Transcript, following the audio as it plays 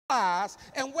eyes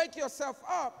and wake yourself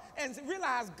up and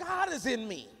realize God is in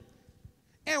me.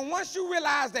 And once you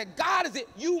realize that God is it,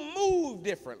 you move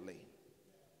differently.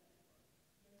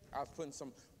 I was putting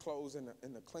some clothes in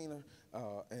the cleaner,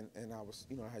 and I was,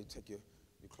 you know how you take your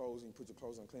clothes and you put your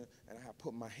clothes in the cleaner, and I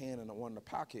put my hand in one in the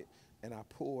pocket, and I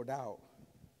pulled out,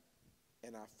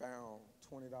 and I found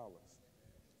 $20.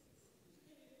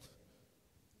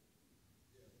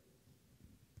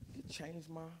 It changed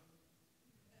my,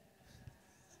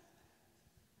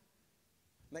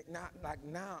 like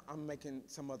now I'm making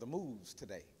some other moves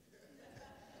today.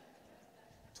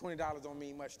 $20 don't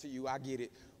mean much to you, I get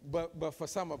it. But for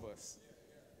some of us,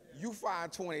 you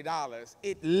find $20,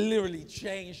 it literally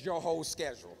changed your whole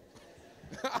schedule.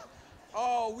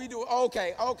 Oh, we do,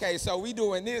 okay, so we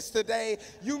doing this today.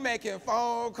 You making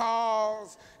phone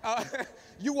calls.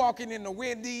 You walking in the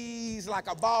Wendy's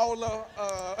like a baller.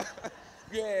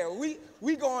 Yeah,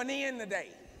 we going in today.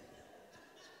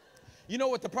 You know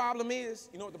what the problem is?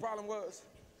 You know what the problem was?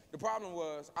 The problem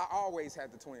was I always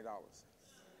had the $20.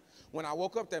 When I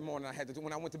woke up that morning, I had to.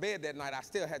 When I went to bed that night, I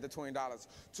still had the $20.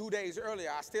 2 days earlier,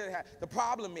 I still had. The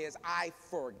problem is I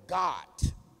forgot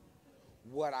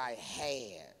what I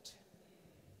had.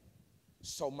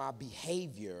 So my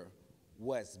behavior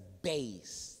was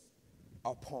based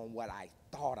upon what I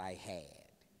thought I had.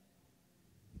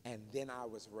 And then I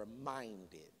was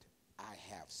reminded I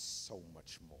have so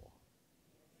much more.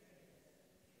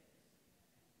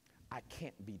 I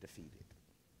can't be defeated.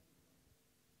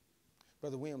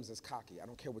 Brother Williams is cocky. I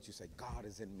don't care what you say. God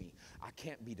is in me. I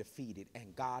can't be defeated,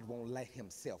 and God won't let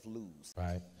himself lose.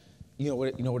 Right? You know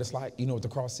what it's like? You know what the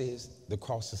cross is? The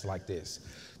cross is like this.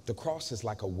 The cross is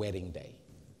like a wedding day.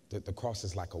 The cross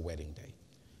is like a wedding day.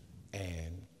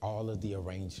 And all of the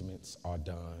arrangements are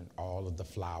done. All of the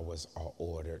flowers are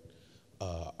ordered.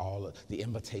 All of the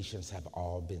invitations have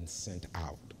all been sent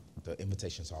out. The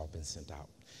invitations have all been sent out.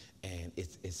 And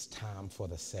it's time for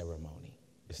the ceremony.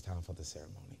 It's time for the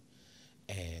ceremony.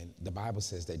 And the Bible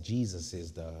says that Jesus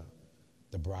is the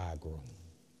bridegroom,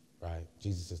 right?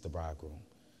 Jesus is the bridegroom.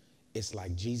 It's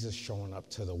like Jesus showing up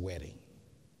to the wedding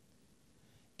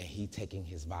and he taking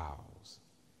his vows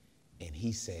and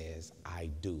he says, I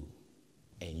do,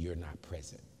 and you're not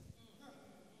present.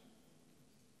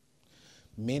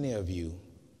 Many of you,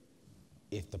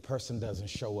 if the person doesn't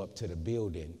show up to the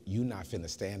building, you're not finna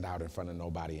stand out in front of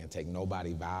nobody and take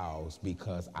nobody vows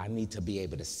because I need to be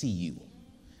able to see you.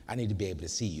 I need to be able to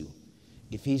see you.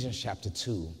 Ephesians chapter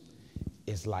 2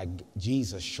 is like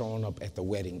Jesus showing up at the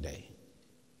wedding day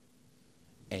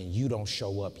and you don't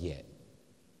show up yet.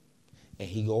 And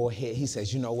he go ahead, he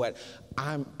says, you know what?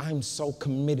 I'm so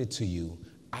committed to you.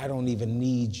 I don't even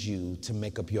need you to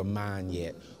make up your mind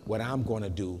yet. What I'm going to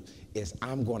do is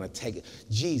I'm going to take it.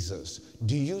 Jesus,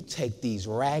 do you take these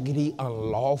raggedy,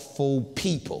 unlawful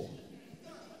people?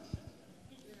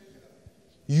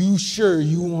 You sure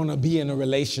you want to be in a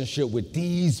relationship with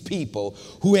these people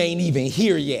who ain't even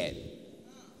here yet?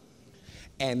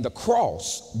 And the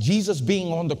cross, Jesus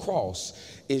being on the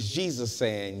cross, is Jesus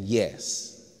saying,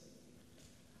 yes,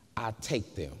 I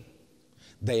take them.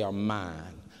 They are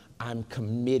mine. I'm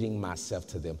committing myself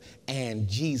to them. And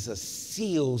Jesus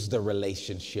seals the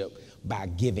relationship by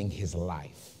giving his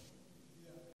life.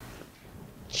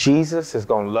 Jesus is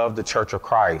going to love the church of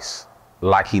Christ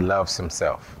like he loves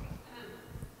himself.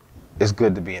 It's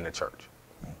good to be in the church.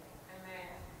 Amen.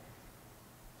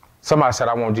 Somebody said,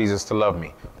 I want Jesus to love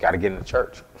me. Got to get in the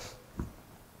church.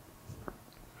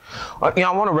 I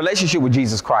want a relationship with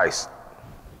Jesus Christ.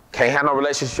 Can't have no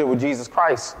relationship with Jesus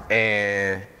Christ.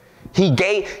 And he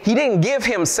didn't give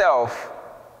himself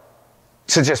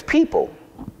to just people.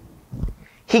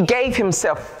 He gave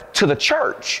himself to the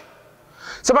church.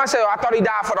 Somebody said, I thought he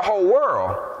died for the whole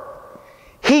world.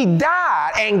 He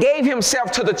died and gave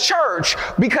himself to the church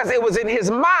because it was in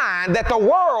his mind that the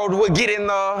world would get in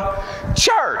the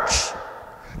church.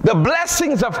 The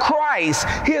blessings of Christ,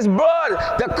 his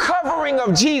blood, the covering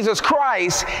of Jesus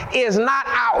Christ is not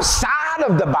outside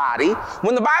of the body.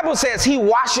 When the Bible says he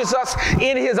washes us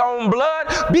in his own blood,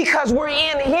 because we're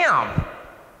in him.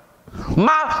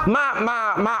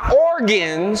 My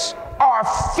organs are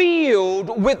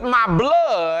filled with my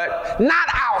blood, not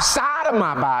outside of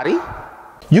my body.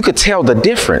 You could tell the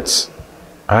difference.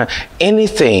 Right?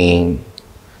 Anything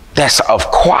that's of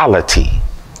quality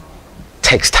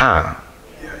takes time.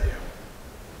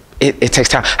 It takes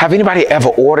time. Have anybody ever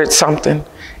ordered something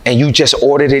and you just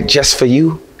ordered it just for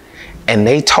you and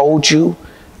they told you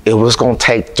it was going to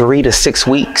take 3 to 6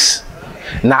 weeks,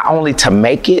 not only to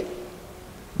make it,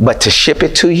 but to ship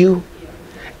it to you?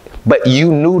 But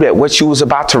you knew that what you was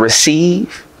about to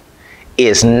receive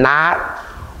is not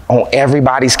on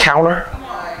everybody's counter.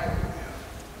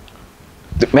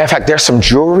 Matter of fact, there's some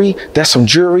jewelry.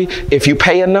 If you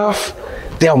pay enough,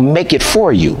 they'll make it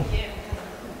for you.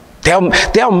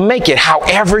 They'll make it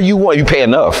however you want. You pay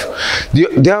enough.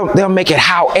 They'll make it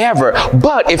however.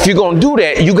 But if you're going to do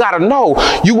that, you got to know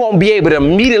you won't be able to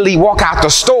immediately walk out the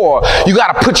store. You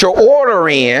got to put your order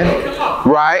in,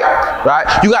 right?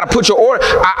 You got to put your order.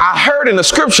 I heard in the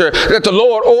scripture that the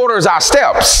Lord orders our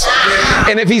steps.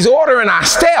 And if he's ordering our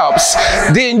steps,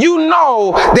 then you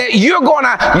know that you're going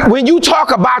to, when you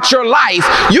talk about your life,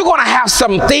 you're going to have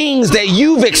some things that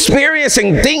you've experienced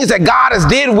and things that God has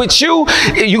did with you.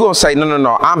 You're going to say,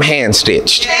 no, I'm hand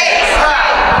stitched.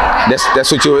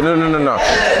 That's what you, no.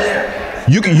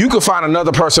 You can find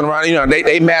another person around,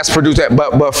 they mass produce that,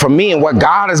 but for me and what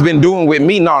God has been doing with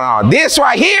me, no, this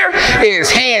right here is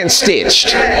hand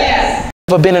stitched.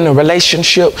 Ever been in a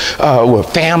relationship with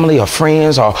family or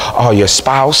friends or your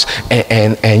spouse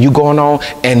and you going on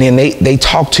and then they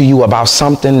talk to you about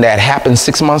something that happened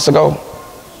 6 months ago?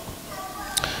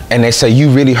 And they say, you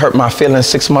really hurt my feelings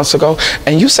 6 months ago.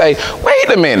 And you say, wait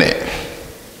a minute.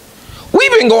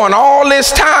 We've been going all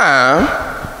this time.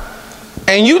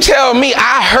 And you tell me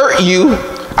I hurt you.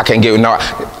 I can't get, no,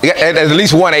 at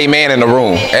least one amen in the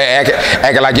room.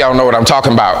 Acting like y'all know what I'm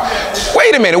talking about.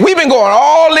 Wait a minute. We've been going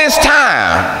all this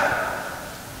time.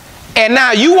 And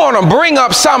now you want to bring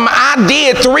up something I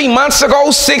did 3 months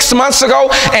ago, 6 months ago,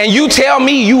 and you tell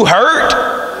me you hurt?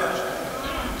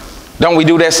 Don't we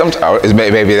do that sometimes?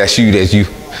 Maybe that's you,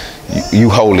 you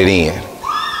hold it in,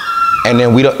 and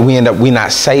then we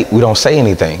don't say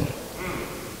anything.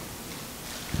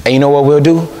 And you know what we'll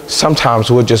do? Sometimes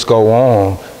we'll just go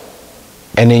on,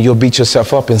 and then you'll beat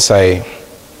yourself up and say,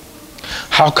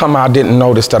 "How come I didn't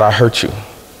notice that I hurt you?"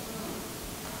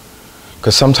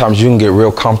 Because sometimes you can get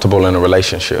real comfortable in a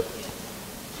relationship,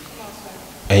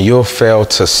 and you'll fail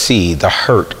to see the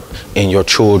hurt in your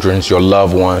children's, your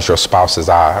loved ones, your spouse's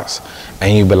eyes.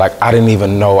 And you'll be like, I didn't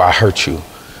even know I hurt you.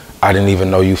 I didn't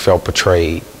even know you felt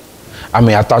betrayed. I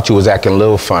mean, I thought you was acting a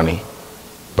little funny,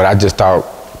 but I just thought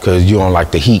because you don't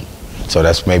like the heat. So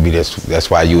that's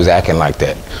why you was acting like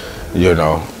that.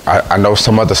 I know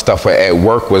some other stuff at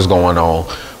work was going on,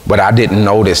 but I didn't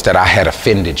notice that I had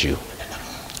offended you.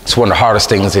 It's one of the hardest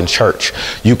things in church.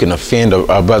 You can offend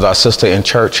a brother or sister in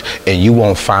church and you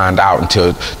won't find out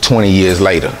until 20 years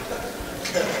later.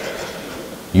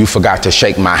 You forgot to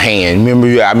shake my hand.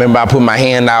 I remember I put my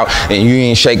hand out and you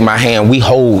didn't shake my hand. We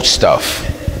hold stuff.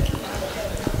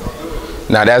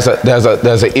 Now there's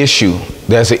an issue.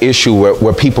 There's an issue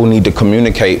where people need to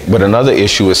communicate. But another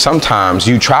issue is sometimes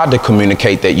you tried to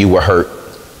communicate that you were hurt,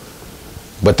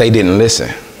 but they didn't listen.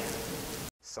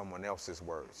 Someone else's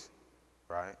words,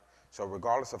 right? So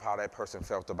regardless of how that person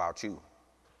felt about you,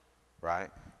 right?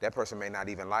 That person may not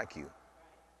even like you.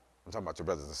 I'm talking about your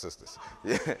brothers and sisters.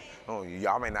 Yeah. Oh,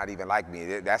 y'all may not even like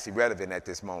me. That's irrelevant at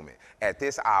this moment. At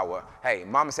this hour, hey,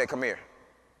 mama said, come here.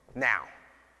 Now.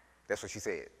 That's what she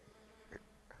said.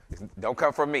 Don't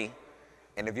come from me.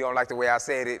 And if you don't like the way I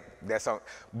said it, that's on.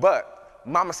 But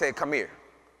mama said, come here.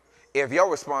 If your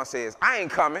response is, I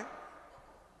ain't coming.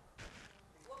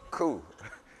 Cool.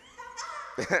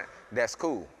 That's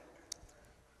cool.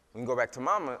 We can go back to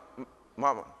mama.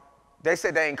 Mama, they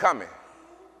said they ain't coming.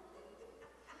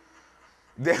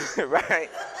 Right?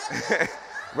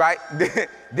 Right?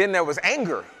 Then there was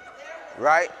anger,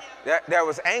 right? There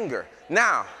was anger.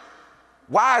 Now,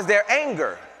 why is there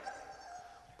anger?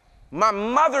 My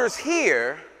mother's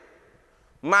here,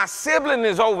 my sibling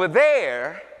is over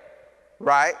there,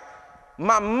 right?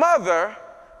 My mother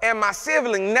and my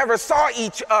sibling never saw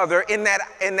each other in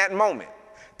that moment.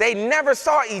 They never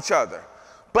saw each other.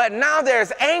 But now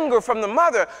there's anger from the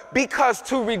mother because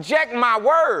to reject my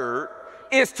word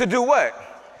is to do what?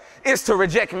 Is to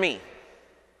reject me.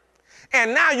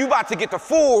 And now you about to get the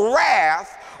full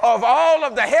wrath of all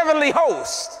of the heavenly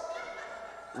host,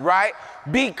 right?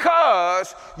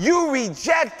 Because you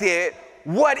rejected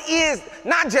what is,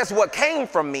 not just what came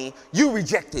from me, you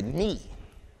rejected me,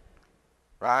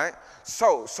 right?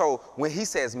 So when he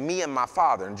says me and my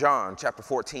Father in John chapter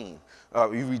 14,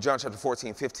 you read John chapter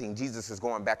 14, 15, Jesus is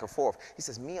going back and forth. He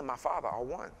says, me and my Father are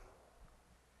one.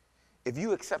 If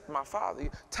you accept my Father,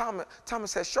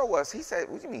 Thomas says, show us. He said,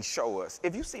 what do you mean show us?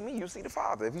 If you see me, you see the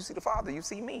Father. If you see the Father, you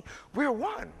see me. We're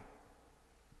one.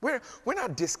 We're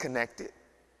not disconnected,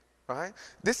 right?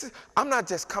 I'm not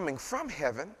just coming from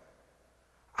heaven.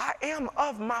 I am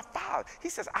of my Father. He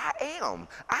says, I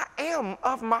am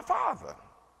of my Father,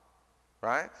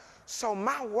 right? So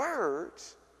my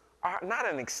words are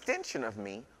not an extension of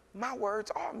me. My words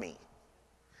are me.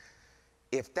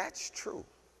 If that's true,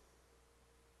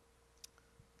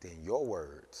 then your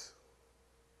words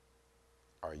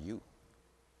are you.